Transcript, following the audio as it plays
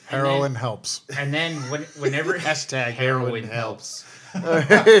Heroin helps. And then whenever Hashtag heroin helps.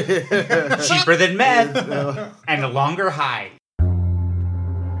 Cheaper than meth and a longer high.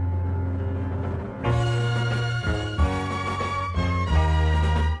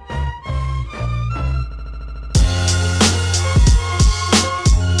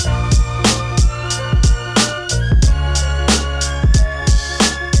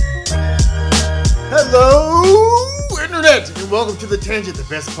 Hello, Internet, and welcome to The Tangent, the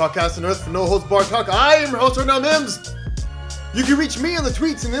best podcast on earth for no holds barred talk. I am your host, Tarnell Mims. You can reach me on the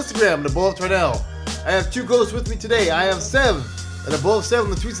tweets and Instagram, the Bull of Tarnell. I have two ghosts with me today. I have Sev, and the Bull of Sev on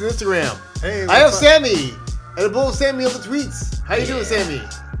the tweets and Instagram. Hey, I have what's up? Sammy, and the Bull of Sammy on the tweets. How you doing, Sammy?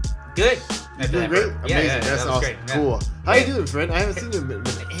 Good. You doing great? Amazing. Yeah, That's that was awesome. great. Yeah. Cool. How you doing, friend? I haven't seen you in a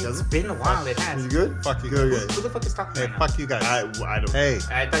minute. It's been a while. It has. You good? Fuck you Good, guys. good. Who the fuck is talking Hey, right now? fuck you guys. I don't. Hey.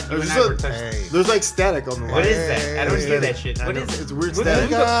 I thought you There's and I just were a- touching. Hey. There's like static on the line. What is that? I don't Hey. hear that shit. I What know. is it? It's weird What static. is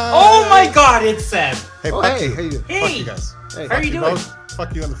it? guys. Oh my god, it's Seth. Hey, Oh, fuck hey. you. Hey, Hey. fuck you guys. Hey, How are you doing? Both.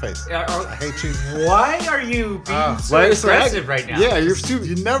 Fuck you in the face. I Uh, hate you. Why are you being so why is aggressive right now? Yeah, you're super.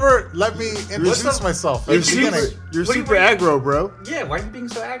 You never let me introduce What's up? myself. You're At the super. beginning. You're What do you super mean? aggro, bro. Yeah, why are you being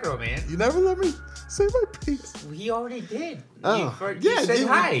so aggro, man? You never let me say my piece. He already did. Oh, You said dude,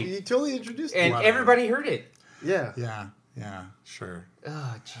 hi. You totally introduced And me. Whatever. everybody heard it. Yeah. Yeah, sure.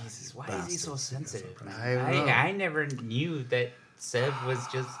 Oh, Jesus. Why is he so sensitive? I don't know. I never knew that Seb was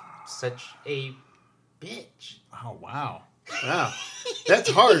just such a bitch. Oh, wow. Wow. That's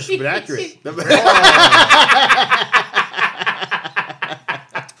harsh, but accurate.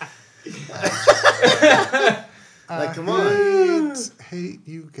 Like, come on. Hate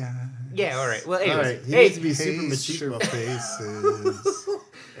you guys. Yeah, all right. Well, All anyways. right. He Hey, needs to be super Hate your machismo. faces.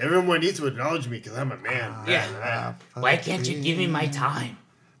 Everyone needs to acknowledge me because I'm a man. yeah. Why can't you give me my time?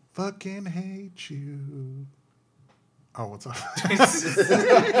 Fucking hate you. Oh, what's up?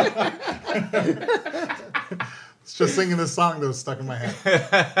 It's just singing this song that was stuck in my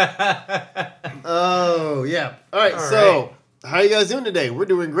head. Oh, yeah. All right. All So, how you guys doing today? We're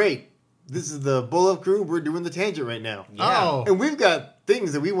doing great. This is the Bull Up Crew. We're doing the tangent right now. Yeah. Oh. And we've got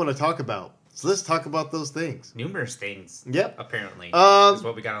things that we want to talk about. So let's talk about those things. Numerous things. Yep. Apparently. Um, is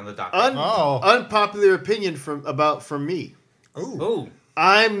what we got on the docket. Unpopular opinion from me. Ooh. Oh.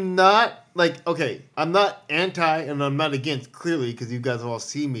 I'm not I'm not anti and I'm not against, clearly, because you guys have all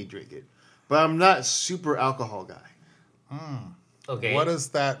seen me drink it. But I'm not super alcohol guy. Okay. What does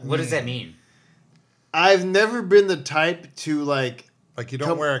that mean? What does that mean? I've never been the type to like Like you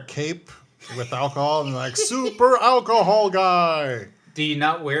don't wear a cape with alcohol and you're like, super alcohol guy. Do you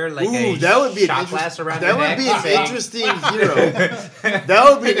not wear like ooh, a that would be shot an glass around that your would neck be an saying- interesting hero. That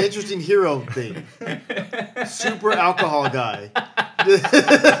would be an interesting hero thing. Super alcohol guy.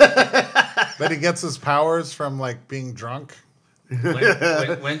 That he gets his powers from like being drunk.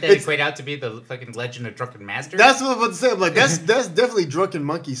 Wouldn't that equate out to be the fucking Legend of Drunken Master? That's what I'm about to say. I'm like, that's definitely drunken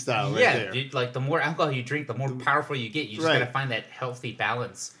monkey style right yeah, there. dude, like the more alcohol you drink, the more powerful you get. You just Right. gotta find that healthy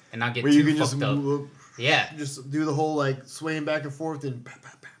balance and not get Where you too can just fucked up. move, Yeah, just do the whole like swaying back and forth and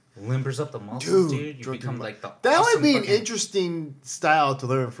limbers up the muscles, Dude, dude. You drunken become mon- like the that awesome would be an fucking- interesting style to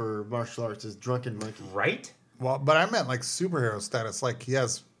learn for martial arts is drunken monkey. right? Well, but I meant like superhero status. Like he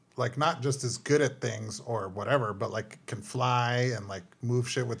has like not just as good at things or whatever, but like can fly and like move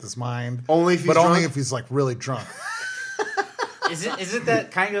shit with his mind. Only if he's but only drunk? if he's like really drunk. Isn't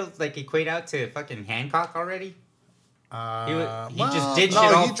that kind of like equate out to fucking Hancock already? He just did shit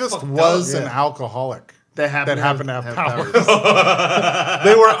no, all he just fucked was up. an Yeah. alcoholic. That happened to have powers.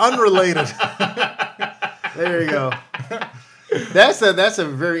 They were unrelated. There you go. That's a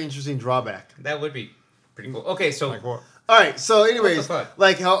very interesting drawback. That would be pretty cool. Okay, so Like what? All right, so anyways, fuck?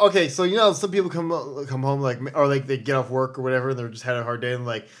 like how so you know some people come home like or like they get off work or whatever and they're just had a hard day and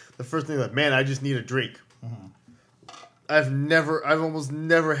like the first thing like man I just need a drink. I've almost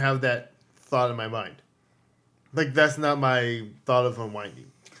never had that thought in my mind. Like that's not my thought of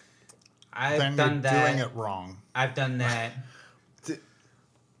unwinding. I've Then done you're that. doing it wrong. I've done that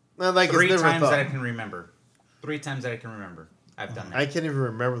Not like three it's never a times thought. that I can remember. 3 times that I can remember. I've done that. I can't even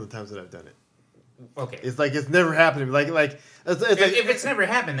remember the times that I've done it. Okay. It's like it's never happened to me. Like it's like if it's never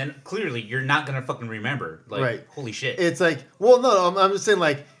happened, then clearly you're not gonna fucking remember. Like, Right. holy shit. it's like well no I'm just saying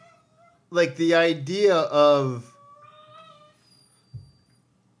like the idea of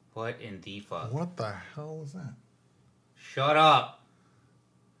what in the fuck? What the hell was that? Shut up,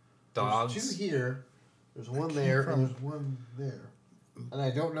 there's dogs. two here, there's one came there, from- and there's one there, and I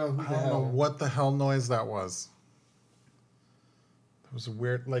don't know who I the don't know hell. what the hell noise that was. It was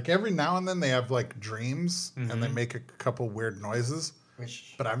weird. Like every now and then they have like dreams and they make a couple weird noises,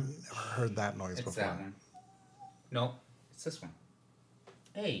 Which but I've never heard that noise It's before. that one. No, it's this one.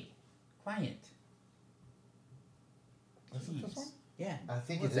 Hey, quiet. Is it this one? Yeah. I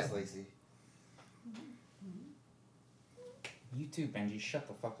think What's it is that? Lacey. You too, Benji. Shut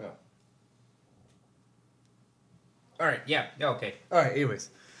the fuck up. All right. Yeah. Okay. All right. Anyways.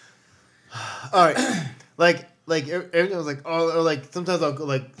 All right. like everything was like, oh, or like sometimes I'll go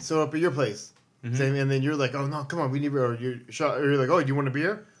like show up at your place, same, and then you're like, oh no, come on, we need beer. Or you're like, oh, do you want a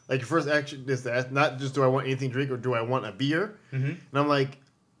beer? Like your first action is to ask, not just do I want anything to drink or do I want a beer? And I'm like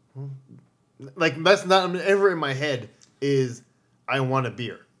that's not ever in my head is I want a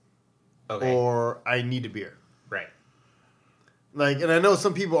beer, or I need a beer. Right. Like, and I know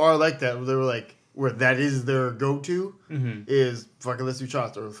some people are like that. Where they were like, where that is their go-to is fucking let's do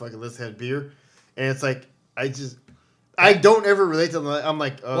shots or fucking let's have beer, and it's like I don't ever relate to them. I'm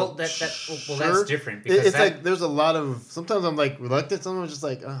like, that's different because it's like there's a lot of sometimes I'm like reluctant. Sometimes I'm just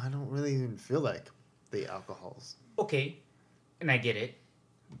like, oh, I don't really even feel like the alcohols. Okay, and I get it,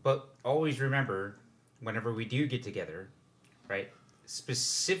 but always remember, whenever we do get together, right?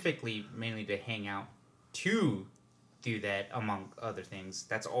 Specifically, mainly to hang out, to do that among other things.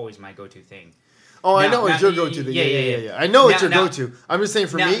 That's always my go-to thing. Oh, I know it's your go-to thing. Yeah. I know it's your go-to. I'm just saying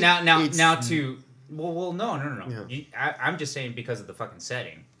for me. Well, no. Yeah. I'm just saying because of the fucking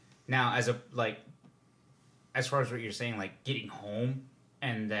setting. Now, as far as what you're saying, like getting home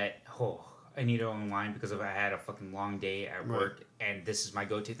and that, I need to unwind because I had a fucking long day at work and this is my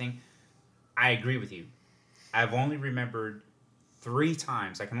go-to thing. I agree with you. I've only remembered 3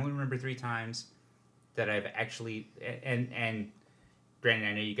 times. I can only remember 3 times that I've actually, and granted,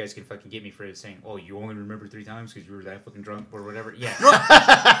 I know you guys can fucking get me for saying, oh, you only remember 3 times because you were that fucking drunk or whatever. Yeah.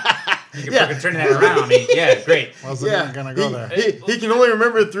 You can fucking turn that around. I mean, yeah, great. Wasn't even going to go there. He can only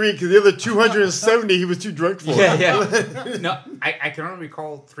remember 3 because the other 270 he was too drunk for. Yeah. No, I can only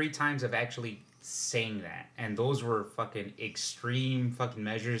recall 3 times of actually saying that. And those were fucking extreme fucking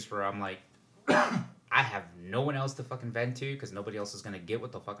measures where I'm like, I have no one else to fucking vent to because nobody else is going to get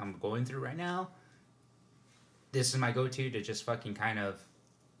what the fuck I'm going through right now. This is my go-to to just fucking kind of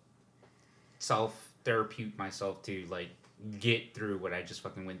self-therapeutic myself to, like, get through what I just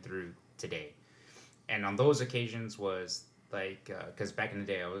fucking went through today. And on those occasions was, like, because back in the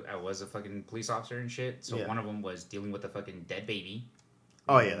day, I was a fucking police officer and shit. So one of them was dealing with a fucking dead baby.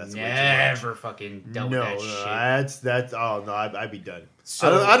 Oh, yeah, that's never fucking dealt with that shit. That's, oh, no, I'd be done.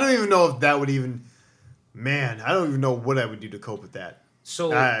 So, I don't even know if that would even, man, I don't even know what I would do to cope with that. So,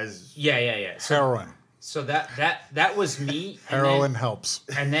 yeah. So, heroin. So that was me. Heroin helps.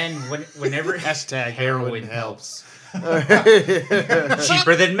 And then whenever hashtag heroin helps.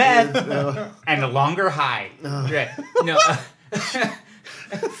 Cheaper than meth and a longer high. No.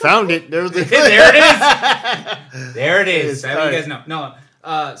 Found it. There it is. There it is. So you guys know.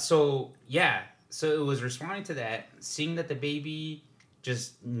 No. So yeah. So it was responding to that, seeing that the baby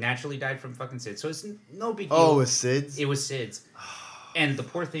just naturally died from fucking SIDS. So it's no big deal. Oh, it was SIDS? It was SIDS. And the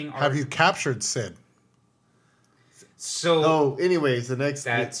poor thing. Have you captured Sid? So, anyways, the next...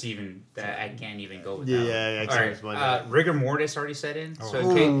 That's even... I can't even go with that. Yeah. All right. Rigor mortis already set in. Oh.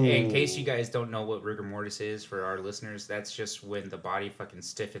 So in case you guys don't know what rigor mortis is for our listeners, that's just when the body fucking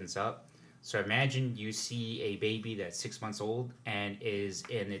stiffens up. So imagine you see a baby that's 6 months old and is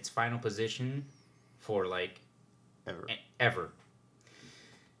in its final position for, like... Ever.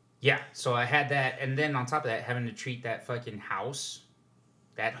 Yeah, so I had that. And then on top of that, having to treat that fucking house,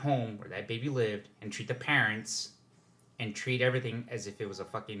 that home where that baby lived, and treat the parents... and treat everything as if it was a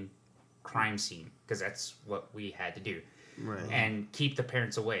fucking crime scene. Because that's what we had to do. Right. And keep the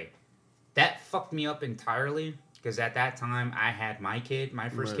parents away. That fucked me up entirely. Because at that time, I had my kid, my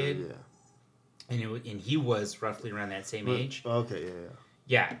first kid. Yeah. And he was roughly around that same age. Okay, yeah.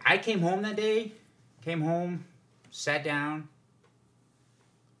 Yeah, I came home that day. Came home, sat down,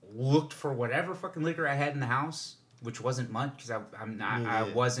 looked for whatever fucking liquor I had in the house. Which wasn't much. Because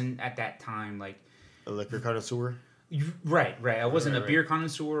I wasn't at that time like... a liquor connoisseur? Right. I wasn't a beer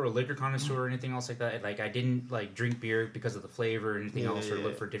connoisseur or a liquor connoisseur or anything else like that. Like, I didn't, like, drink beer because of the flavor or anything else or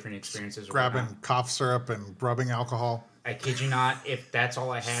look for different experiences. Grabbing cough syrup and rubbing alcohol. I kid you not. If that's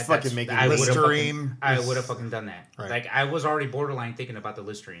all I had, I would have fucking done that. Right. Like, I was already borderline thinking about the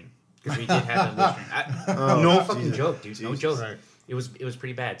Listerine. Because we did have the Listerine. No fucking joke, dude. No joke. Right. It was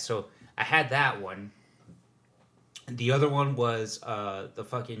pretty bad. So, I had that one. The other one was the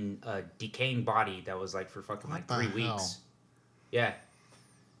fucking decaying body that was like for fucking like 3 weeks. Hell? Yeah.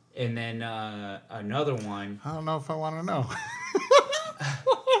 And then another one. I don't know if I want to know.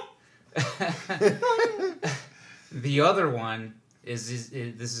 The other one is this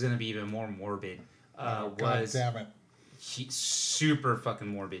is going to be even more morbid. God damn it. Super fucking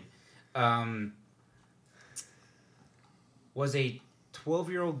morbid. Was a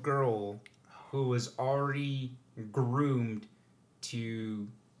 12-year-old girl who was already groomed to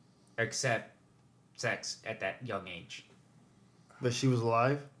accept sex at that young age. But she was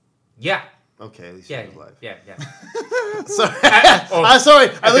alive? Yeah. Okay, at least she was alive. Yeah. Sorry. I'm sorry.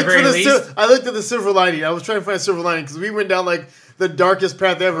 I looked at the silver lining. I was trying to find a silver lining because we went down like the darkest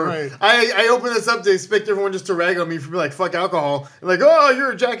path ever. Right. I opened this up to expect everyone just to rag on me for being like, fuck alcohol. And like, oh,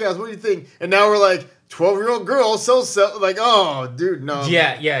 you're a jackass. What do you think? And now we're like, 12-year-old girl, like, oh, dude, no.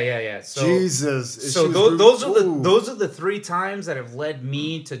 Yeah. So, Jesus. So those are the 3 times that have led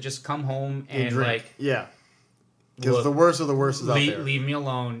me to just come home and like, yeah. Because the worst of the worst is out there. Leave me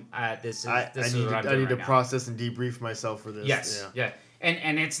alone. I need to process and debrief myself for this. Yes, yeah.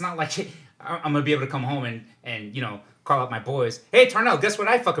 And it's not like I'm gonna be able to come home and call up my boys. Hey, Tarnell, guess what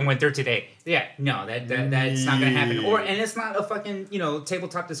I fucking went through today? Yeah, no, that's not gonna happen. And it's not a fucking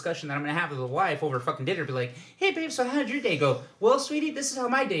tabletop discussion that I'm gonna have with a wife over fucking dinner. Be like, hey babe, so how'd your day go? Well, sweetie, this is how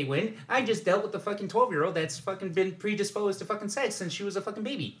my day went. I just dealt with the fucking 12-year-old that's fucking been predisposed to fucking sex since she was a fucking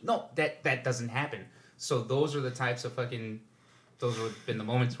baby. No, that doesn't happen. So those are the types of those have been the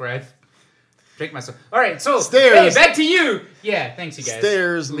moments where I've tricked myself. All right, so Stairs. Hey, back to you. Yeah, thanks you guys.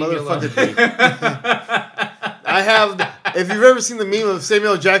 Stairs, motherfucker. I have. If you've ever seen the meme of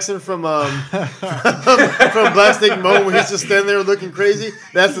Samuel Jackson from from Black Snake Moan, where he's just standing there looking crazy,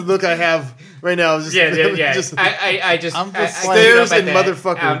 that's the look I have right now. Just, I'm just stairs and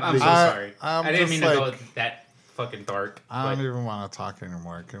motherfucker. I'm so sorry. I didn't mean to go that fucking dark. I don't even want to talk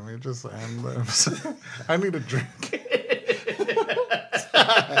anymore. Can we just end this? I need a drink.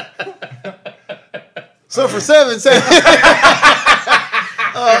 So for seven.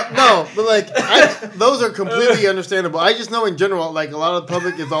 No, but like those are completely understandable. I just know in general, like a lot of the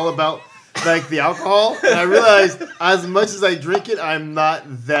public is all about like the alcohol, and I realize as much as I drink it, I'm not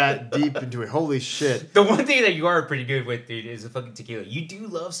that deep into it. Holy shit! The one thing that you are pretty good with, dude, is the fucking tequila. You do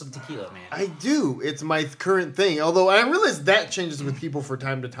love some tequila, man. I do. It's my current thing. Although I realize that changes with people from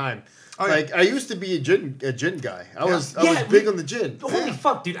time to time. Oh, like yeah. I used to be a gin guy. I was big on the gin. Holy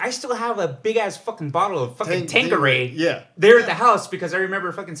fuck, dude! I still have a big ass fucking bottle of fucking Tanqueray. Yeah, there at the house because I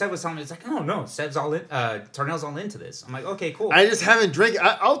remember fucking Seb was telling me it's like, oh no, Seb's all in. Tarnell's all into this. I'm like, okay, cool. I just haven't drank.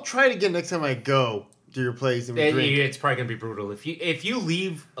 I'll try it again next time I go to your place and we drink. It's probably gonna be brutal if you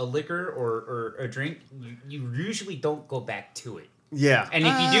leave a liquor or a drink, you usually don't go back to it. Yeah, and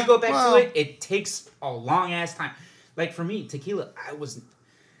if you do go back to it, it takes a long ass time. Like for me, tequila, I was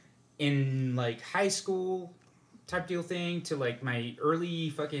in like high school type deal thing to like my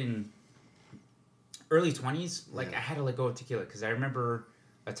early 20s, like I had to let go of tequila because I remember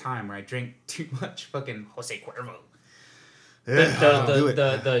a time where I drank too much fucking Jose Cuervo.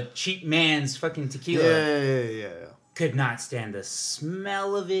 The cheap man's fucking tequila. Yeah. Could not stand the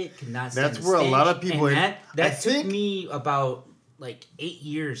smell of it. Could not stand. That's where a lot of people. And that took me about like 8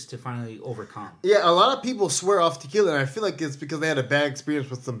 years to finally overcome. Yeah, a lot of people swear off tequila, and I feel like it's because they had a bad experience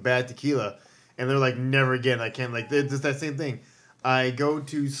with some bad tequila, and they're like, never again. I can't like. It's that same thing. I go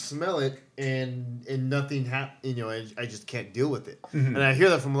to smell it, and nothing happens. I just can't deal with it. Mm-hmm. And I hear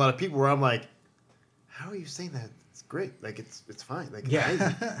that from a lot of people where I'm like, how are you saying that? It's great. Like it's fine. Like it's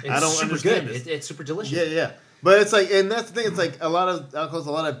amazing. It's I don't understand good. It's super delicious. Yeah. But it's like, and that's the thing. It's like a lot of alcohols.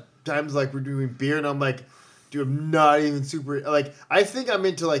 A lot of times, like we're doing beer, and I'm like, dude, I'm not even super. Like I think I'm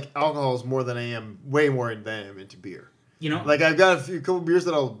into like alcohols more than I am, way more than I am into beer. Like I've got a couple beers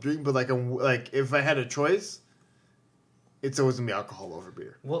that I'll drink, but like if I had a choice, it's always gonna be alcohol over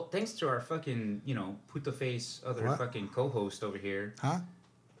beer. Well, thanks to our fucking puto face other fucking co-host over here. Huh?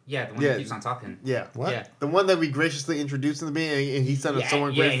 Yeah, the one that keeps on talking. Yeah. What? Yeah. The one that we graciously introduced in the beginning, and he sounded so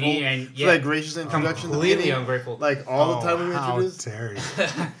ungrateful for that gracious introduction. Completely ungrateful. Like all the time we introduced. How dare you?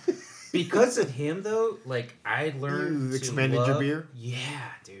 Because of him, though, like I learned. You expanded your beer.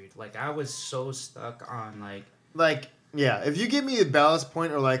 Yeah, dude. Like I was so stuck on like. Yeah, if you give me a Ballast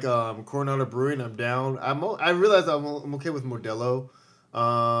Point or like Coronado Brewing, I'm down. I realize I'm okay with Modelo.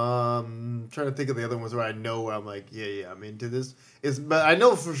 Trying to think of the other ones where I know where I'm like, yeah, I'm into this. But I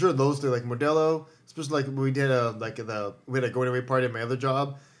know for sure those two, like Modelo, especially like we did we had a going away party at my other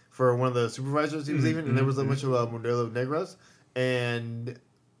job for one of the supervisors he was leaving, and there was a bunch of Modelo Negras, and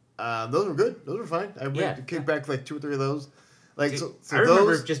those were good. Those were fine. I kicked back like 2 or 3 of those. Like, dude, so I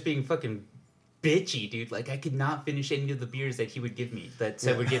remember just being fucking bitchy, dude. Like I could not finish any of the beers that he would give me. That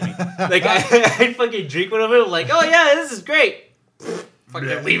Seb would give me. Like I'd fucking drink one of them. Like, oh yeah, this is great.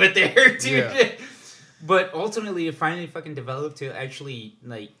 Fucking leave it there, dude. Yeah. But ultimately, it finally fucking developed to actually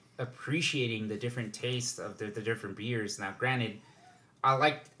like appreciating the different tastes of the different beers. Now, granted,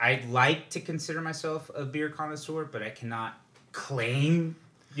 I like to consider myself a beer connoisseur, but I cannot claim,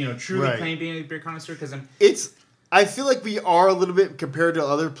 truly claim being a beer connoisseur because I feel like we are a little bit compared to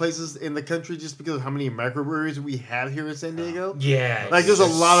other places in the country just because of how many microbreweries we have here in San Diego. Yeah, Like there's a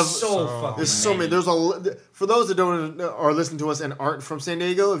lot of fucking so many. There's for those that don't are listening to us and aren't from San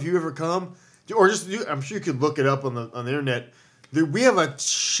Diego. If you ever come, or just I'm sure you could look it up on the internet. We have a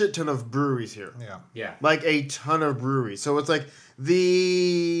shit ton of breweries here. Yeah. Like a ton of breweries. So it's like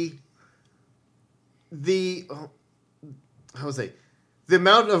the how would I say, the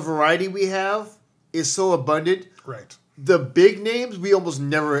amount of variety we have is so abundant. Right. The big names we almost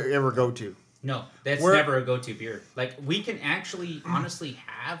never ever go to. No, that's never a go-to beer. Like, we can actually honestly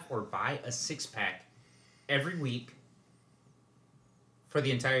have or buy a 6-pack every week for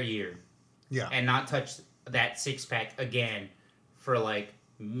the entire year. Yeah. And not touch that 6-pack again for, like,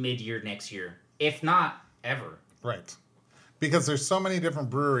 mid-year next year. If not, ever. Right. Because there's so many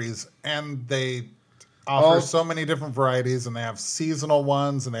different breweries, and they offer so many different varieties, and they have seasonal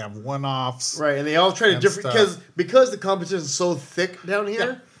ones, and they have one-offs. Right, and they all try to because the competition is so thick down here.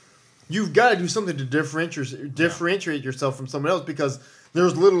 Yeah. You've got to do something to differentiate yourself from someone else because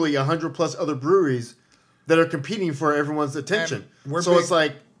there's literally 100+ other breweries that are competing for everyone's attention. It's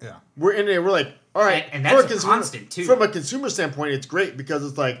like we're in there. We're like, all right, and that's constant too. From a consumer standpoint, it's great because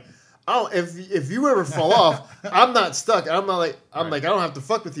it's like, oh, if you ever fall off, I'm not stuck. I'm like I don't have to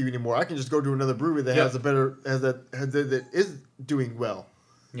fuck with you anymore. I can just go to another brewery that has a better that is doing well.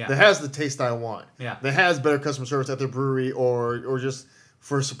 Yeah. That has the taste I want. Yeah. That has better customer service at their brewery or just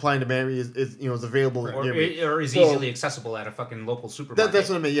for supply and demand is available or is easily accessible at a fucking local supermarket. That's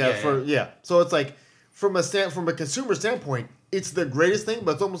what I mean. Yeah. So it's like from a consumer standpoint, it's the greatest thing,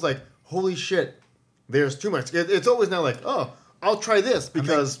 but it's almost like holy shit, there's too much. It's always now like, oh, I'll try this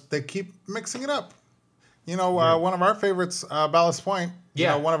because they keep mixing it up. One of our favorites, Ballast Point.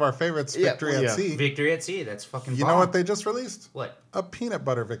 One of our favorites, Victory at Sea. Victory at Sea. That's fucking. You know what they just released? What? A peanut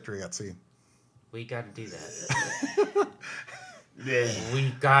butter Victory at Sea. We got to do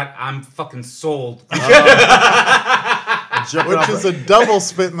that. I'm fucking sold. Which is a double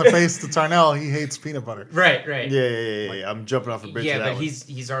spit in the face to Tarnell. He hates peanut butter. Right. Yeah. I'm jumping off a bridge. Yeah, but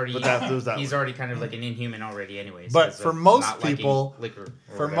he's already already kind of like an inhuman already, anyways. But for most people, I mean,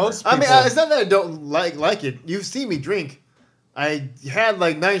 it's not that I don't like it. You've seen me drink. I had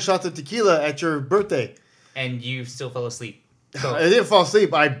like 9 shots of tequila at your birthday, and you still fell asleep. So. I didn't fall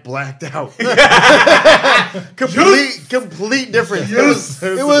asleep. I blacked out. complete difference. Yes.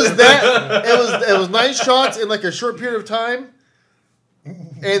 It was 9 shots in like a short period of time,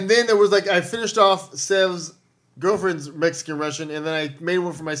 and then there was like I finished off Sev's girlfriend's Mexican Russian, and then I made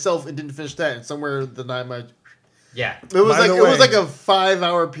one for myself and didn't finish that. And somewhere the night it was like a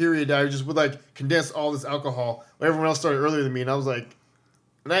 5-hour period. I just would like condense all this alcohol. Everyone else started earlier than me, and I was like,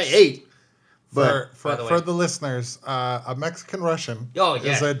 and I ate. But for the listeners, a Mexican Russian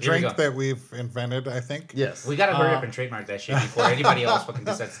is a drink that we've invented, I think. Yes. We gotta hurry up and trademark that shit before anybody else fucking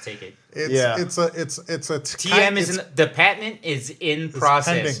decides to take it. It's a TM is the patent is in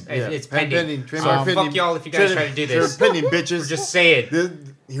process. It's pending. Fuck y'all if you guys try to do this. Pending, bitches. Just say it.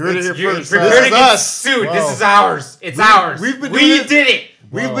 You heard it here first. Prepare to get sued. Whoa. This is ours. It's ours. We did it.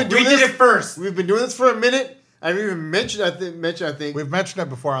 We did it first. We've been doing this for a minute. I've even mentioned. I think we've mentioned it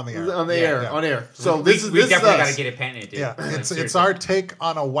before on the air. On air. So we definitely got to get it patented. Dude. Yeah, it's our take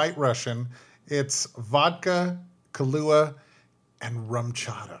on a White Russian. It's vodka, Kahlua, and rum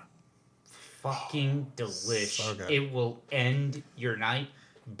chata. Fucking delish. So good. It will end your night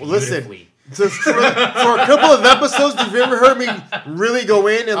beautifully. So for a couple of episodes, if you ever heard me really go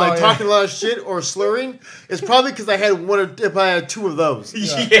in and talking a lot of shit or slurring, it's probably because I had 2 of those.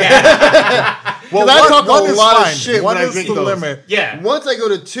 Yeah. Well, I talk a lot of shit when I drink those. Limit. Yeah. Once I go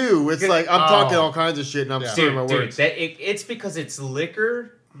to 2, it's like I'm talking all kinds of shit and I'm slurring my words. It's because it's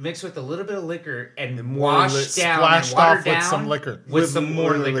liquor mixed with a little bit of liquor and washed down splashed and watered off down with some liquor. With some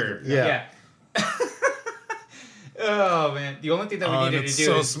more liquor. Yeah. Oh man, the only thing that we needed to do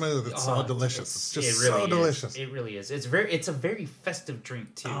so is smooth. It's so delicious. It's just so delicious. It really is. It's a very festive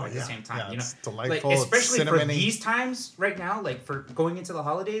drink too. At the same time, it's delightful. Like, especially it's for these times right now, like for going into the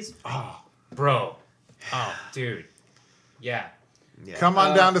holidays. Oh, bro. Oh, dude. Yeah. Come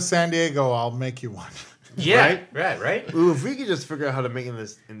on down to San Diego. I'll make you one. Yeah. Right. Ooh, if we could just figure out how to make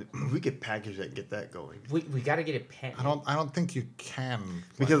this, and we could package that and get that going. We got to get it packaged. I don't think you can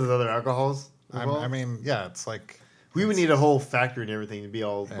because of other alcohols. I mean, it's like. We would need a whole factory and everything to be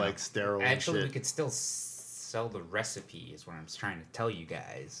all like sterile. Actually, and shit. we could still sell the recipe. Is what I'm trying to tell you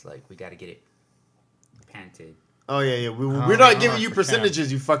guys. Like, we got to get it patented. Oh yeah. We're not giving you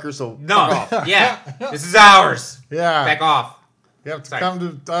percentages, you fucker. So no, yeah, this is ours. Yeah, back off. You have to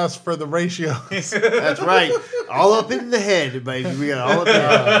come to us for the ratio. That's right. All up in the head, baby. We got all up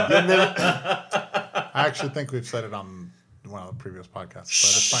in the head. I actually think we've said it on one of the previous podcasts, but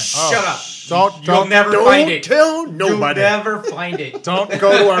it's fine. Shut up. You'll Don't never find it. Tell nobody. You'll never find it. Don't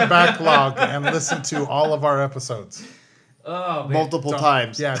go to our backlog and listen to all of our episodes Oh, man. Multiple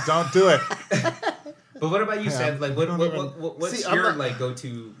times. Yeah, don't do it. But what about you, Seth? Like, what's See, I'm your not-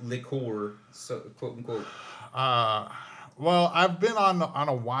 go-to liqueur, so quote unquote? Well, I've been on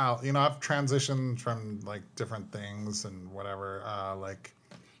a while. I've transitioned from like different things and whatever. Like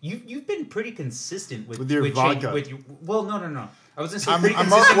You've been pretty consistent with your vodka. Well, no. I was gonna say I'm pretty I'm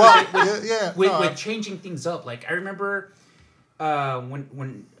consistent well, with changing things up. Like I remember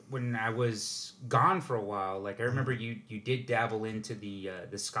when I was gone for a while. Like I remember you did dabble into the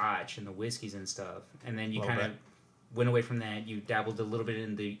scotch and the whiskeys and stuff, and then you kind of went away from that. You dabbled a little bit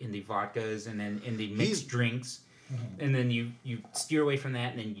in the vodkas and then in the mixed drinks, and then you steer away from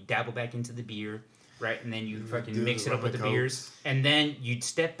that, and then you dabble back into the beer. Right, and then you fucking mix it up with the beers, and then you'd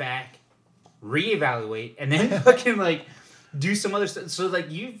step back, reevaluate, and then fucking like do some other stuff. So like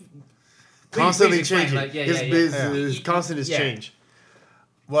you've Constantly changing. Like, His business is constant is Yeah. change.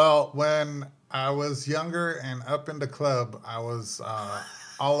 Well, when I was younger and up in the club, I was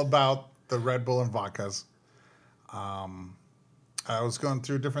all about the Red Bull and vodkas. I was going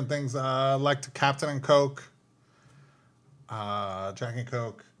through different things. I liked Captain and Coke, Jack and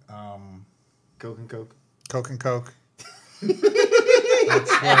Coke. Coke and Coke. Coke and Coke.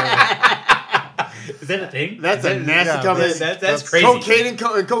 Is that a thing? That's a nasty combination. That's crazy. Cocaine and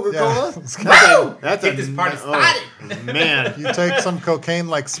Coca-Cola? Yeah. That's Get this party started. Man. You take some cocaine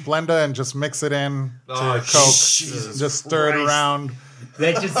like Splenda and just mix it in to Coke. Jesus Just stir it Christ. around.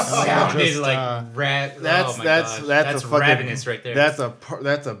 That just sounded just, like rat. That's oh my that's gosh. that's a fucking, ravenous right there. That's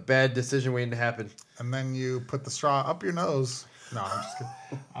a bad decision waiting to happen. And then you put the straw up your nose. No, I'm just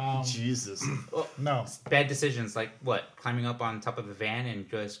kidding. Jesus. No. Bad decisions like what? Climbing up on top of a van and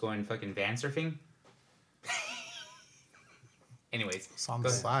just going fucking van surfing? Anyways. It's on go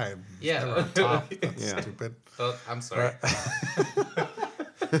the ahead. side. It's Yeah. never on top. That's Yeah. stupid. Oh, I'm sorry.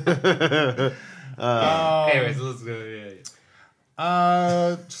 Right. Anyways, let's go.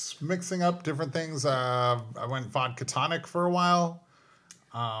 Yeah. Just mixing up different things. I went vodka tonic for a while.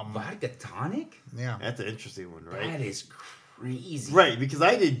 Vodka tonic? Yeah. That's an interesting one, right? That is crazy. Right, because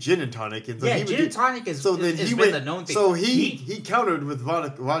I did gin and tonic, and so Yeah, he would gin do, and tonic is so then has he been went, the known thing. So he countered with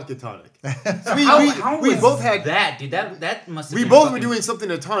vodka tonic. So How we was both had that, dude? That must have we been both fucking, were doing something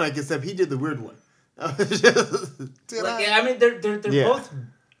to tonic, except he did the weird one. Did Like, I? I mean, they're Yeah. both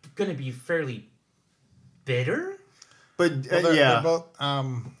gonna be fairly bitter. But Well, they're yeah, both,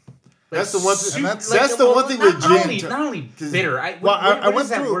 that's the one thing. And that's- That's the one thing with not gin. Not only bitter. I What went is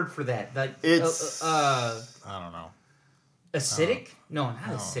that through- word for that? Like It's- I don't know. acidic? No, not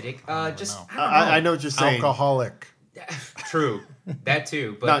acidic. Just know. I don't know. I know what you're saying. Alcoholic. True, that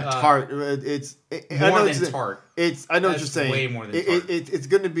too, but Not tart. It's I know more what than you're saying. tart. It's I know what That's you're saying. way more than tart. It's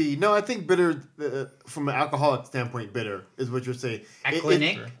going to be no. I think bitter from an alcoholic standpoint. Bitter is what you're saying.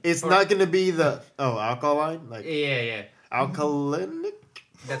 Alkalinic? It's Or- not going to be the alkaline like Yeah. alkalinic.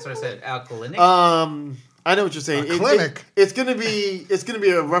 That's what I said. Alkalinic. I know what you're saying. A clinic. It's going to be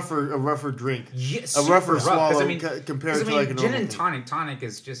a rougher drink. Yes, A rougher super rough, 'cause swallow I mean, compared 'cause I to mean, like a gin normal and thing. tonic. Tonic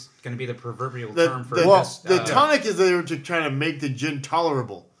is just going to be the proverbial The, term for the, just, the tonic is there to try to make the gin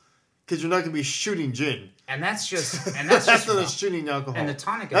tolerable, because you're not going to be shooting gin. and that's just That's not a shooting alcohol. and the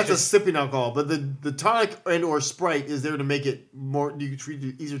tonic is That's just a sipping alcohol. But the tonic and or Sprite is there to make it more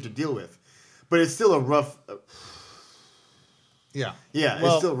easier to deal with. But it's still a rough. Yeah. Yeah,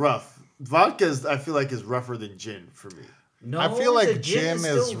 Well- it's still rough. Vodka I feel like is rougher than gin for me. no. I feel the like gin is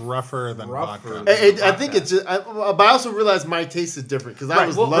still rougher than rougher vodka. than I think it's just. But I also realized my taste is different because I Right,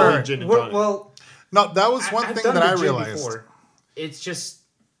 was well, loving right. gin and Well, tonic. well, No, that was one I've thing done that I the gin realized. before. It's just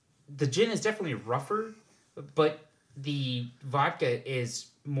the gin is definitely rougher, but the vodka is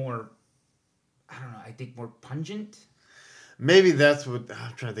more. I don't know. I think more pungent. Maybe that's what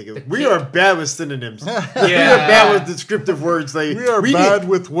I'm trying to think of. The We kick- are bad with synonyms. We are Yeah. bad with descriptive words. Like We are need- bad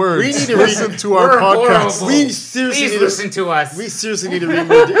with words. we need to listen to our We're podcast. horrible. We seriously Please need listen to, to us. We seriously need to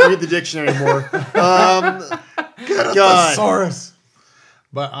read the dictionary more. God. Thesaurus.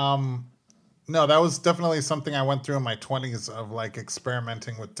 But no, that was definitely something I went through in my 20s of like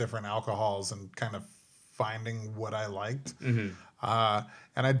experimenting with different alcohols and kind of finding what I liked. And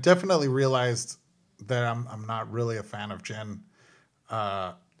I definitely realized that I'm not really a fan of gin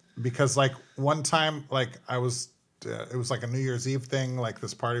because like one time like I was it was like a New Year's Eve thing, like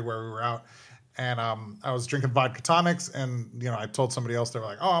this party where we were out. And I was drinking vodka tonics, and I told somebody else, they were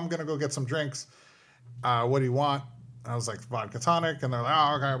like, "Oh, I'm gonna go get some drinks. What do you want?" I was like, "Vodka tonic," and they're like,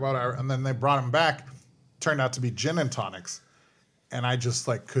 "Oh, okay, whatever." And then they brought them back. Turned out to be gin and tonics, and I just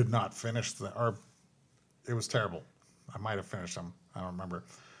like could not finish or It was terrible. I might have finished them. I don't remember.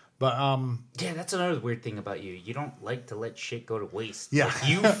 But yeah, that's another weird thing about you. You don't like to let shit go to waste. yeah, Like,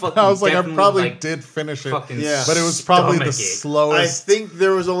 you fucking. I was like, I probably like, did finish it, fucking Yeah. but it was probably the stomach it. slowest. I think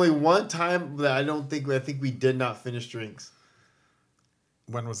there was only one time that I think we did not finish drinks.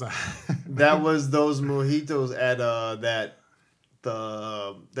 When was that? That was those mojitos at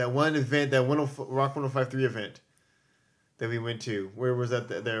that one event, that Rock 105.3 event that we went to. Where was that?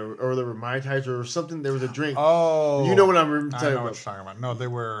 Or there were Mai Tais or something. There was a drink. Oh, You know what I'm I talking know about. what you're talking about. No, they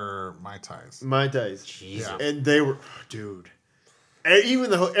were Mai Tais. Mai Tais. Jesus. Yeah. And they were, dude. And even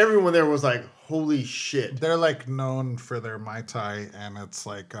though everyone there was like, holy shit. They're like known for their Mai Tai, and it's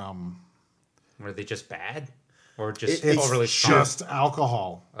like Were they just bad, or just It's overly strong? just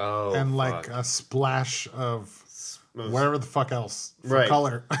alcohol. Oh, and like fuck. a splash of whatever the fuck else for Right.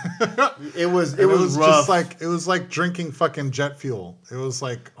 color. It was it was rough. just like drinking fucking jet fuel. It was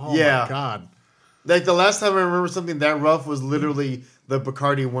like, oh Yeah. my god. Like the last time I remember something that rough was literally the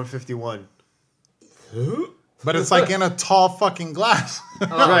Bacardi 151. But it's like in a tall fucking glass.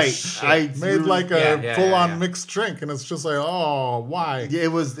 Right. shit. I Made like a Yeah, full on yeah. mixed drink, and it's just like, oh, why? Yeah,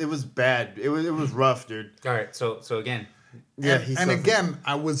 it was bad. It was rough, dude. All right, so again, Yeah, And again,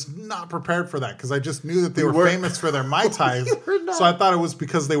 I was not prepared for that because I just knew that they were weren't. famous for their Mai Tais. were not. So I thought it was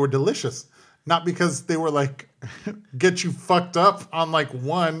because they were delicious, not because they were like get you fucked up on like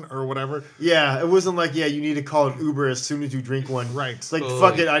one or whatever. Yeah, it wasn't like, yeah, you need to call an Uber as soon as you drink one. Right. It's like, Holy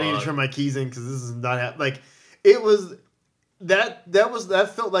fuck it, I need to fuck. turn my keys in because this is not like it was. That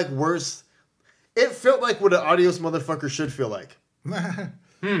felt like worse. It felt like what an Adios motherfucker should feel like.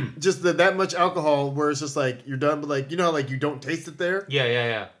 Just that much alcohol where it's just like you're done, but like you know how like you don't taste it there.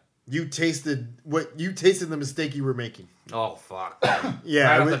 yeah. You tasted the mistake you were making. Oh fuck. Yeah,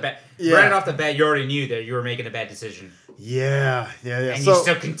 right it off was- the bat. yeah. Right off the bat, you already knew that you were making a bad decision, Yeah. and So you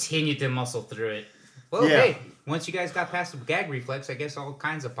still continued to muscle through it. Well, Yeah. hey, once you guys got past the gag reflex, I guess all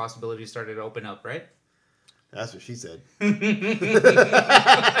kinds of possibilities started to open up, right? that's what she said.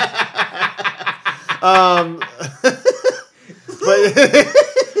 But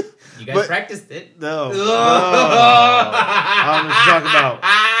You guys But- practiced it. no, I'm just talking about.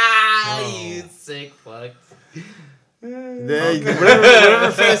 You sick fuck.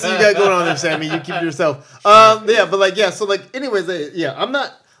 Whatever fancy you got going on there, Sammy, you keep it yourself. Yeah, but like, yeah. So like, anyways, yeah, I'm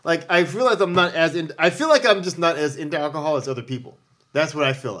not like I feel like I'm not as in. I feel like I'm just not as into alcohol as other people. That's what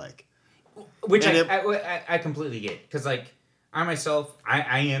I feel like. Which And I completely get, because like I myself,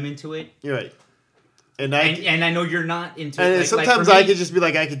 I am into it, You're right, and and I know you're not into it. and Like, sometimes for me- I could just be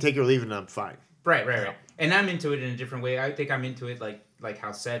like, I can take it or leave it, and I'm fine. Right. And I'm into it in a different way. I think I'm into it like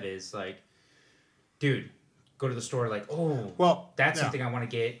how Seb is. Like, dude, go to the store. Like, oh, Well, that's yeah. something I want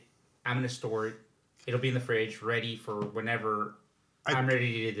to get. I'm gonna store it. It'll be in the fridge, ready for whenever I'm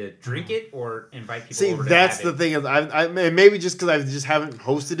ready to either drink it or invite people See, over to that's have the it. thing is, I maybe just because I just haven't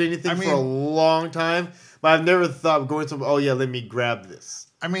hosted anything I for mean- a long time, but I've never thought of going to. Oh yeah, let me grab this.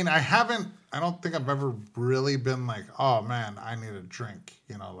 I mean, I don't think I've ever really been like, oh man, I need a drink.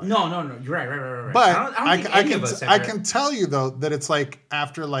 You know, like, No. You're right. But I don't think any of us I ever- can tell you though that it's like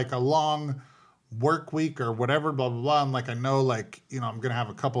after like a long work week or whatever, blah blah blah. I'm like, I know, like, you know, I'm gonna have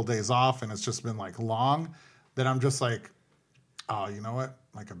a couple days off, and it's just been like long. That I'm just like, oh, you know what?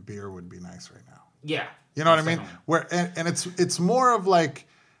 Like a beer would be nice right now. Yeah. You know what I mean? Definitely. Where and it's more of like,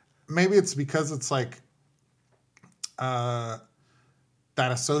 maybe it's because it's like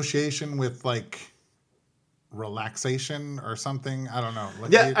that association with like relaxation or something. I don't know.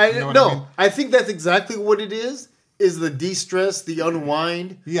 Like, Yeah, you know what no, I mean? I think that's exactly what it is. Is the de-stress, the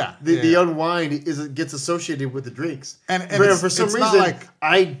unwind. Yeah, The unwind gets associated with the drinks, And for it's- some it's not reason like-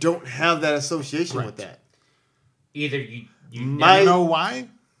 I don't have that association Right. with that. Either you My- You know why?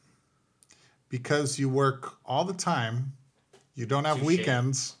 Because you work all the time, you don't have Touche.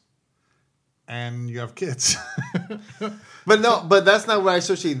 weekends, and you have kids. But that's not what I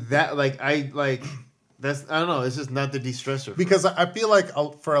associate that. That's I don't know. It's just not the de-stressor. Because I feel like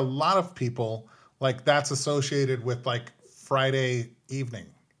for a lot of people, like that's associated with like Friday evening,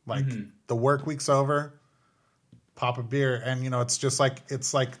 like the work week's over, pop a beer, and you know it's just like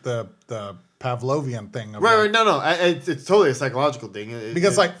the Pavlovian thing of Right. like, No. It's totally a psychological thing.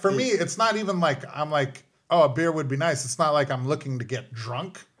 because like for me, it's not even like I'm like, oh, a beer would be nice. It's not like I'm looking to get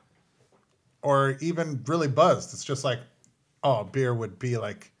drunk or even really buzzed. It's just like, oh, a beer would be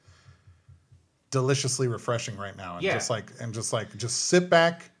like deliciously refreshing right now, and Yeah. just sit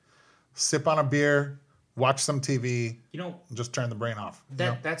back, sip on a beer, watch some TV, you know and just turn the brain off. you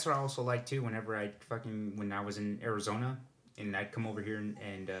know? that's what I also like too. Whenever when I was in Arizona and I'd come over here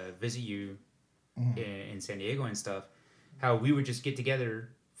and visit you in San Diego and stuff, how we would just get together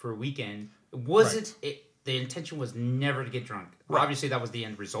for a weekend. the intention was never to get drunk. Right. Obviously, that was the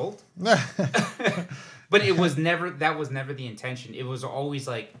end result. But it was never. That was never the intention. It was always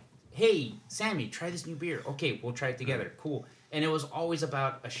like, "Hey, Sammy, try this new beer. Okay, we'll try it together. Cool." And it was always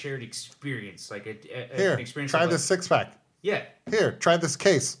about a shared experience, like Here, an experience. try of this like, 6-pack. Yeah. Here, try this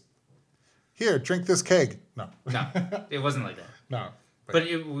case. Here, drink this keg. No. No, it wasn't like that. No. But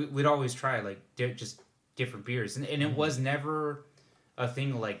we'd always try like just different beers, and it was never a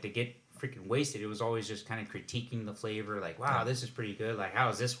thing like to get freaking wasted. It was always just kind of critiquing the flavor, like, wow, this is pretty good. Like, how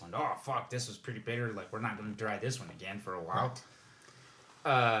is this one? Oh, fuck, this was pretty bitter. Like, we're not going to try this one again for a while.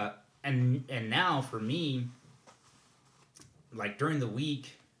 Right. And now for me, like during the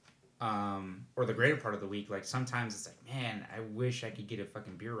week, or the greater part of the week, like sometimes it's like, man, I wish I could get a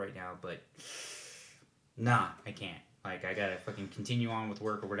fucking beer right now, but nah, I can't. Like, I gotta fucking continue on with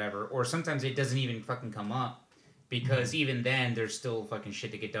work or whatever. Or sometimes it doesn't even fucking come up because even then there's still fucking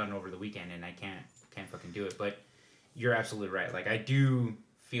shit to get done over the weekend and I can't fucking do it. But you're absolutely right. Like, I do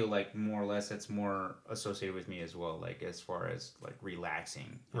feel like more or less it's more associated with me as well. Like, as far as like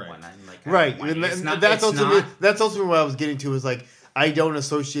relaxing and whatnot. And, like, right. That's ultimately what I was getting to is like, I don't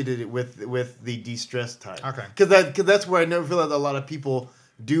associate it with the de-stress time. Okay. Because that's where I never feel like a lot of people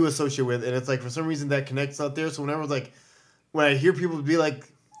do associate with, and it's like for some reason that connects out there. So whenever like when I hear people be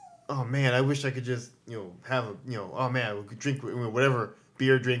like, "Oh man, I wish I could just have a oh man, I could drink whatever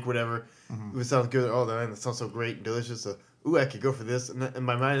beer, drink whatever, it would sound good. Oh man, that sounds so great and delicious. So, ooh, I could go for this." And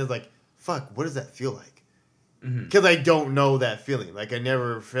my mind is like, "Fuck, what does that feel like?" Because I don't know that feeling. Like I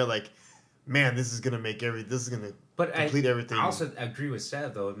never feel like, man, this is gonna complete everything. I also agree with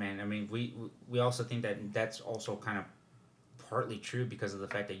Seth though, man. I mean, we also think that that's also kind of partly true because of the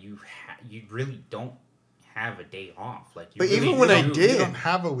fact that you really don't have a day off. Like, but even when I did, you don't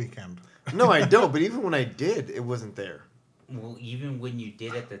have a weekend. No, I don't. But even when I did, it wasn't there. Well, even when you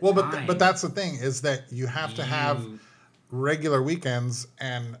did at the time. Well, but that's the thing is that you have to have regular weekends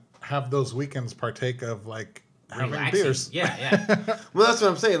and have those weekends partake of like having relaxing. beers. Yeah. Well, that's what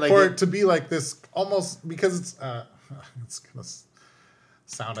I'm saying. Like for it to be like this, almost because it's gonna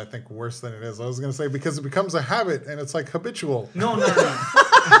sound, I think, worse than it is. I was gonna say because it becomes a habit and it's like habitual. No. Jesus,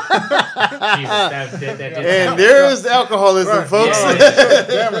 and there's alcoholism, right. folks. Oh,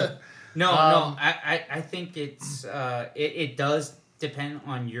 damn it. No. I think it's it does depend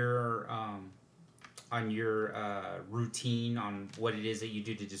on your routine, on what it is that you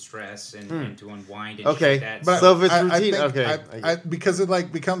do to distress and to unwind and okay. shit like that. But so if it's I routine, think okay. because it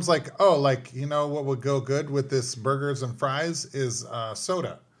like becomes like, oh, like, what would go good with this burgers and fries is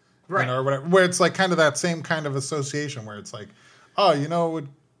soda, right? Or whatever. Where it's like kind of that same kind of association where it's like, oh, what would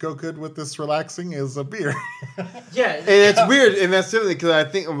go good with this relaxing is a beer. Yeah, and it's weird, and that's simply because I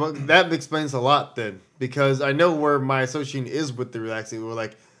think that explains a lot then, because I know where my association is with the relaxing. We're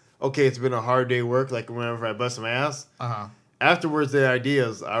like, okay, it's been a hard day of work. Like whenever I bust my ass, afterwards the idea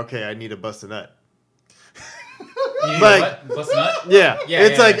is, okay, I need a bust a nut. Like, bust a nut? Yeah.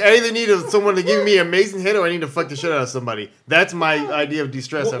 It's like yeah. I either need someone to give me an amazing hit or I need to fuck the shit out of somebody. That's my idea of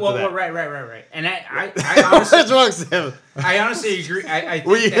de-stress after that. Right. And I honestly, what's wrong, Sam? I honestly agree. I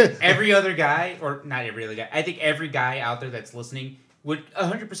think that every other guy, or not every other guy, I think every guy out there that's listening would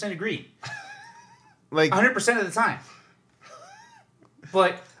 100% agree. Like 100% of the time.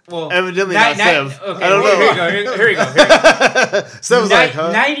 But, well, evidently not Sev. Okay, I don't know. Here we go. Sev's like,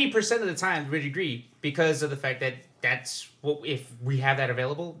 huh? 90% of the time we'd agree because of the fact that that's what, if we have that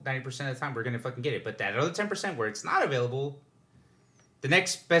available, 90% of the time we're going to fucking get it. But that other 10% where it's not available, the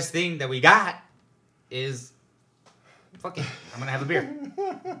next best thing that we got is, fuck it, I'm going to have a beer.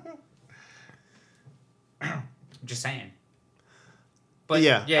 Just saying. But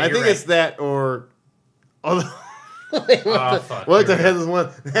yeah, I think right. it's that or... Although, fuck. What the hell is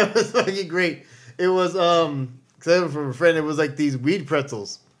one? That was fucking great. It was, from a friend, it was like these weed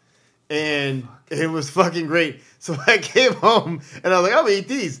pretzels. And it was fucking great. So I came home and I was like, I'm gonna eat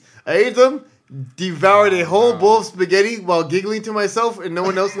these. I ate them, devoured a whole bowl of spaghetti while giggling to myself and no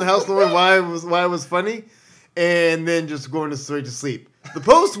one else in the house knowing why it was funny, and then just going straight to sleep. The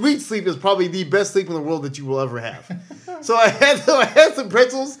post-weed sleep is probably the best sleep in the world that you will ever have. So I had some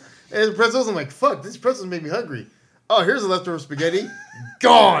pretzels, and I'm like, fuck, these pretzels made me hungry. Oh, here's a leftover spaghetti.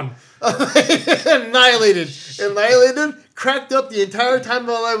 Gone. Annihilated. Cracked up the entire time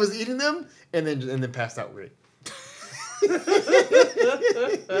while I was eating them, and then passed out great.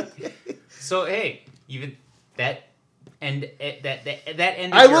 So hey, even that ended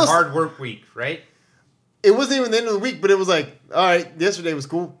your hard work week, right? It wasn't even the end of the week, but it was like, all right, yesterday was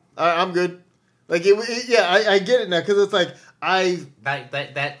cool. I'm good. Like I get it now because it's like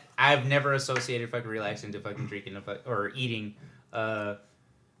that I've never associated fucking relaxing to fucking drinking or eating marijuana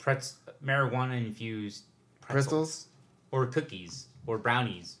infused Pretzels? or cookies or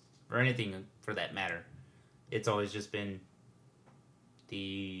brownies or anything for that matter. It's always just been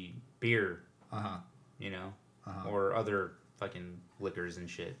the beer, you know, or other fucking liquors and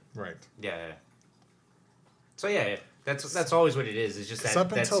shit. Right. Yeah. So yeah, that's always what it is. It's just that. Up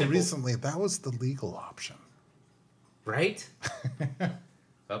that until simple, recently, that was the legal option. right?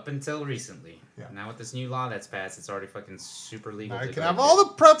 Up until recently. Yeah. Now with this new law that's passed, it's already fucking super legal. Now you to can go have get- all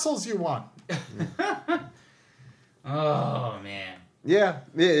the pretzels you want. Oh man. Yeah.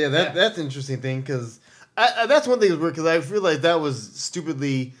 That's an interesting thing because that's one thing that's weird because I feel like that was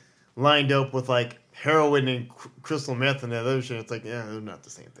stupidly lined up with like heroin and crystal meth and that other shit. It's like, yeah, they're not the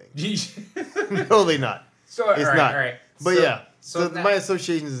same thing. No, they're not. So It's not. All right. But yeah, so now- my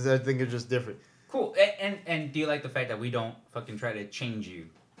associations, I think, are just different. Cool. And do you like the fact that we don't fucking try to change you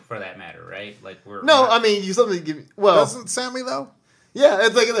for that matter, right? Like we're No, not- I mean, you something give me. Well, Doesn't Sammy though? yeah,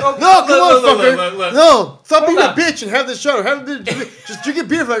 it's like, no, look, come on, look, fucker. look. No, stop being a on. bitch and have this show. Just drink a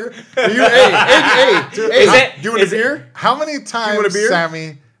beer, fucker. Hey, do you want a beer? How many want a times, beer?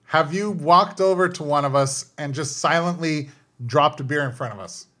 Sammy, have you walked over to one of us and just silently dropped a beer in front of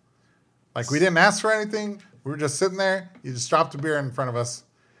us? Like we didn't ask for anything. We were just sitting there. You just dropped a beer in front of us,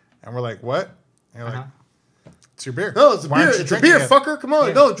 and we're like, "What?" And you're like, "It's your beer." No, it's a Why beer. aren't you It's a drinking beer, it? fucker. Come on,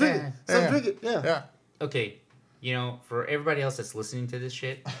 Yeah, no, drink yeah, it. Stop drinking. Yeah. Yeah. Okay, you know, for everybody else that's listening to this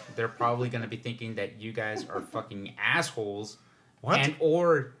shit, they're probably gonna be thinking that you guys are fucking assholes, What? and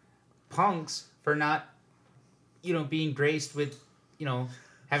or punks for not, you know, being graced with, you know,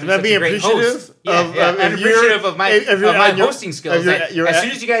 having Not such being a great appreciative host. Yeah, of- yeah, of and if you're- appreciative of my if you're of my on your- hosting skills. if you're- That you're as at-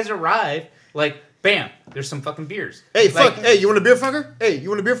 soon as you guys arrive, like, bam, there's some fucking beers. Hey, Like, fuck. Hey, you want a beer, fucker? Hey, you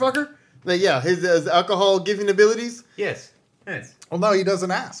want a beer, fucker? Like, yeah, his alcohol giving abilities. Yes. Yes. Well, no, he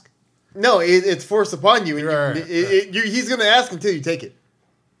doesn't ask. No, it's forced upon you. And Right, he's gonna ask until you take it.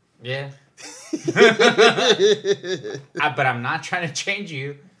 Yeah. But I'm not trying to change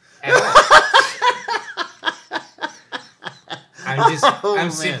you at all. I'm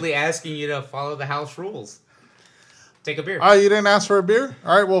man. simply asking you to follow the house rules. Take a beer. Oh, you didn't ask for a beer?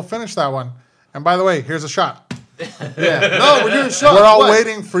 All right, we'll finish that one. And by the way, here's a shot. Yeah. No, we're doing shots. We're all What?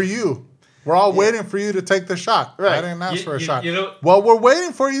 waiting for you. We're all waiting for you to take the shot. Right. I didn't ask You- for a you- shot. you know- well, we're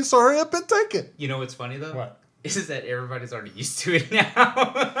waiting for you, so hurry up and take it. You know what's funny though? What? Is that everybody's already used to it now.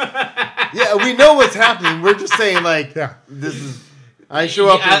 Yeah, we know what's happening. We're just saying, like, Yeah. this is. I show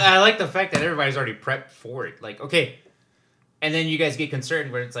up. I like the fact that everybody's already prepped for it. Like, okay. And then you guys get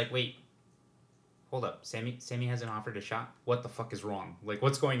concerned where it's like, wait, hold up. Sammy hasn't offered a shot? What the fuck is wrong? Like,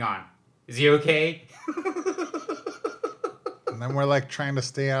 what's going on? Is he okay? And then we're like trying to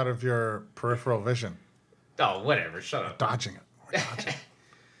stay out of your peripheral vision. Oh, whatever. Shut up. Dodging it. We're dodging it.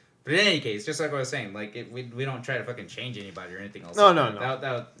 But in any case, just like I was saying, like we don't try to fucking change anybody or anything else. No, like no, that.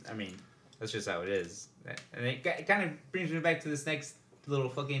 no. I mean, that's just how it is. And it kind of brings me back to this next little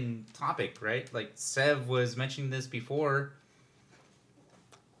fucking topic, right? Like Sev was mentioning this before,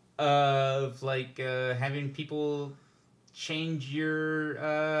 of like having people change your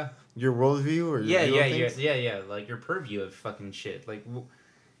Your worldview or your view of things? yeah, like your purview of fucking shit. Like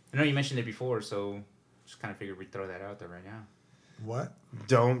I know you mentioned it before, so just kind of figured we'd throw that out there right now. What?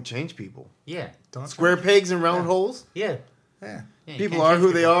 Don't change people. Yeah, Don't Square pegs and round holes. yeah. Yeah. Yeah, you People can't are change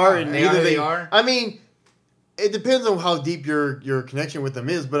who they people. are, and They are either who they are. I mean, it depends on how deep your connection with them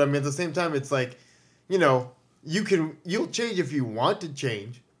is, but I mean, at the same time, it's like, you know, you'll change if you want to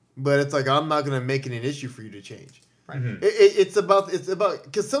change, but it's like I'm not gonna make it an issue for you to change. Mhm. It's about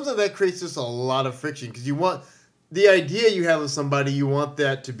because sometimes that creates just a lot of friction because you want the idea you have of somebody, you want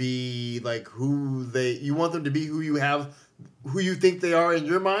that to be like you want them to be who you think they are in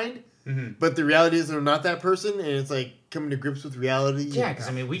your mind. Mhm. But the reality is they're not that person, and it's like coming to grips with reality. Yeah, because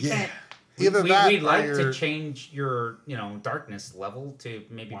I mean, we Yeah. can't. Either we, that we'd or like you're- to change your, darkness level to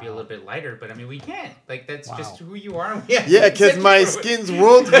maybe be a Wow. little bit lighter, but I mean, we can't. Like, that's Wow. just who you are. Yeah, because my skin's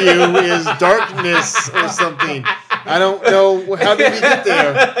worldview is darkness or something. I don't know. How did we get there?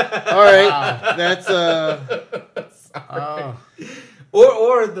 All right. Wow. That's, Oh.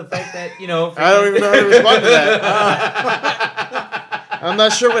 Or the fact that, I don't even know how to respond to that. I'm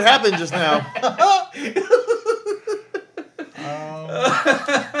not sure what happened just now.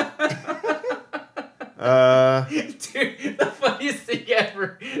 Dude, the funniest thing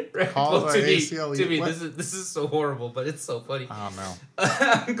ever. Call Well, it to me, ACLU. to me, What? this is so horrible, but it's so funny. Oh, no.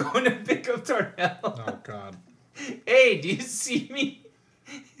 I'm going to pick up Darnell. Oh, God. Hey, do you see me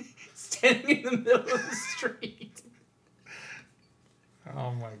standing in the middle of the street?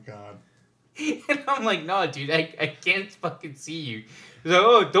 Oh, my God. And I'm like, no, dude, I can't fucking see you. He's like,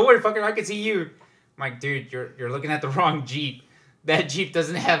 oh, don't worry, fucker, I can see you. I'm like, dude, you're looking at the wrong Jeep. That Jeep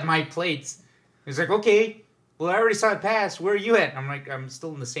doesn't have my plates. He's like, okay. well, I already saw it pass. Where are you at? I'm like, I'm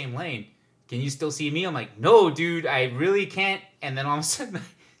still in the same lane. Can you still see me? I'm like, no, dude, I really can't. And then all of a sudden, I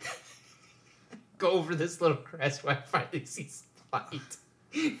go over this little crest where I finally see some light.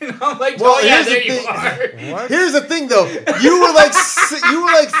 And I'm like, Well, oh, yeah, here's there the you thing. are. What? Here's the thing, though. You were like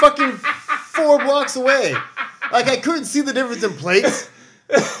fucking 4 blocks away. Like, I couldn't see the difference in plates.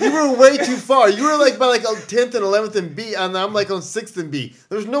 You were way too far. You were like by like on 10th and 11th and B, and I'm like on 6th and B.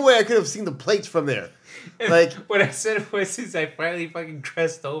 There's no way I could have seen the plates from there. Like, what I said was, is I finally fucking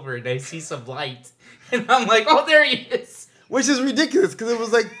crest over and I see some light. And I'm like, oh, there he is. which is ridiculous because it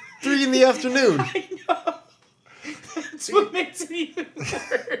was like 3 in the afternoon. I know. That's what makes it even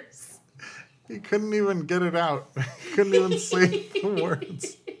worse. He couldn't even get it out. He couldn't even say the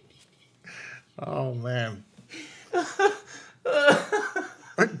words. Oh, man. I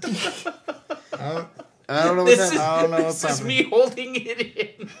don't know what's happening. I don't know what's This is happening. me holding it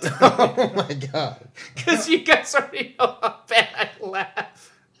in. Oh my god. Because you guys already know how bad I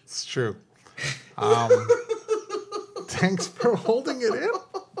laugh. It's true. Thanks for holding it in.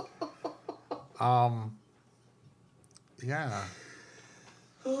 Yeah.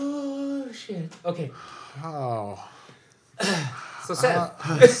 Oh, shit. Okay. Oh. So, Seth.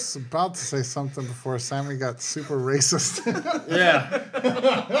 I was about to say something before Sammy got super racist. Yeah.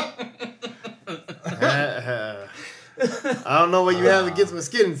 I don't know what you have against my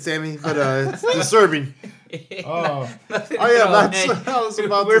skin, Sammy, but it's disturbing. Oh. Nothing Oh, yeah, at all, that's man. what I was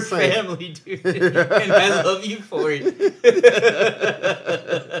about We're to say. family, dude. And I love you for it.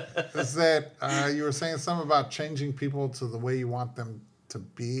 Is that you were saying something about changing people to the way you want them to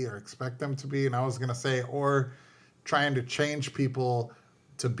be or expect them to be, and I was going to say, or trying to change people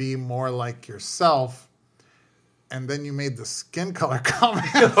to be more like yourself, and then you made the skin color comment.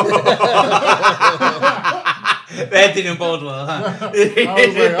 That didn't bode well, huh? I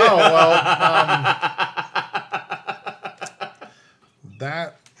was like, oh, well,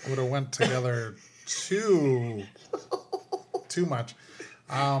 that would have went together too much.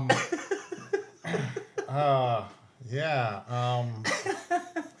 Yeah.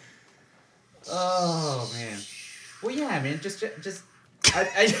 Oh, man. Well, yeah, man. Just. I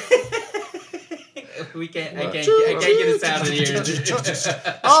can't get us out of here.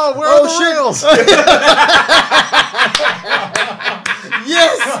 Oh, where are the shit. rails?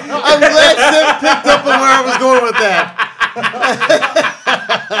 Yes! I'm glad Sam picked up on where I was going with that.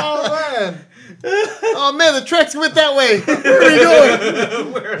 Oh, man. Oh man, the tracks went that way. Where are we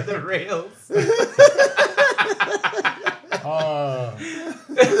going? Where are the rails?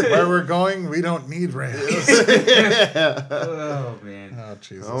 Where we're going, we don't need rails. Oh, man. Oh,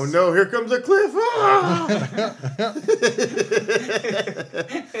 Jesus. Oh no, here comes a cliff. Ah!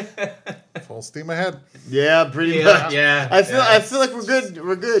 Full steam ahead. Yeah, pretty much. Yeah. I feel like we're good.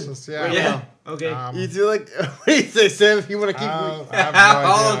 We're good. Just, Yeah. Okay. You feel like what do you say, Sam? If you want to keep I have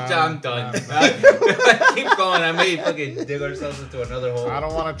no idea. I'm done. Keep going. I may fucking dig ourselves into another hole. I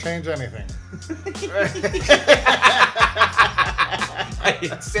don't want to change anything. I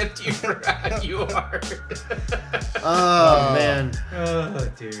accept you for how you are. Oh man. Oh,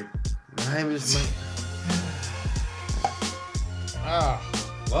 dude. I'm just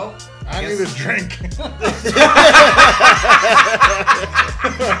Well, I need a drink.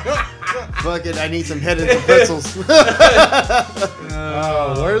 fuck it, I need some head and some pretzels.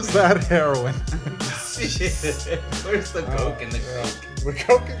 Where's that heroin? Where's the Coke and the Coke? The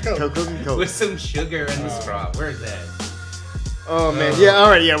Coke and Coke. Coke and Coke. With some sugar in the straw. Where's that? Oh man, yeah,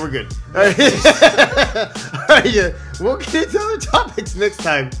 alright, yeah, we're good. Alright, yeah, we'll get into other topics next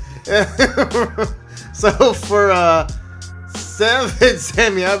time. So for Sam and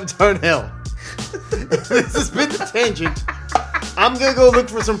Sammy, I'm Darnell. This has been The Tangent. I'm gonna go look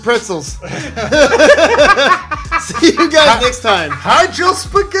for some pretzels. See you guys next time. Hide your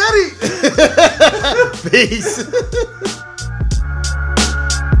spaghetti! Peace.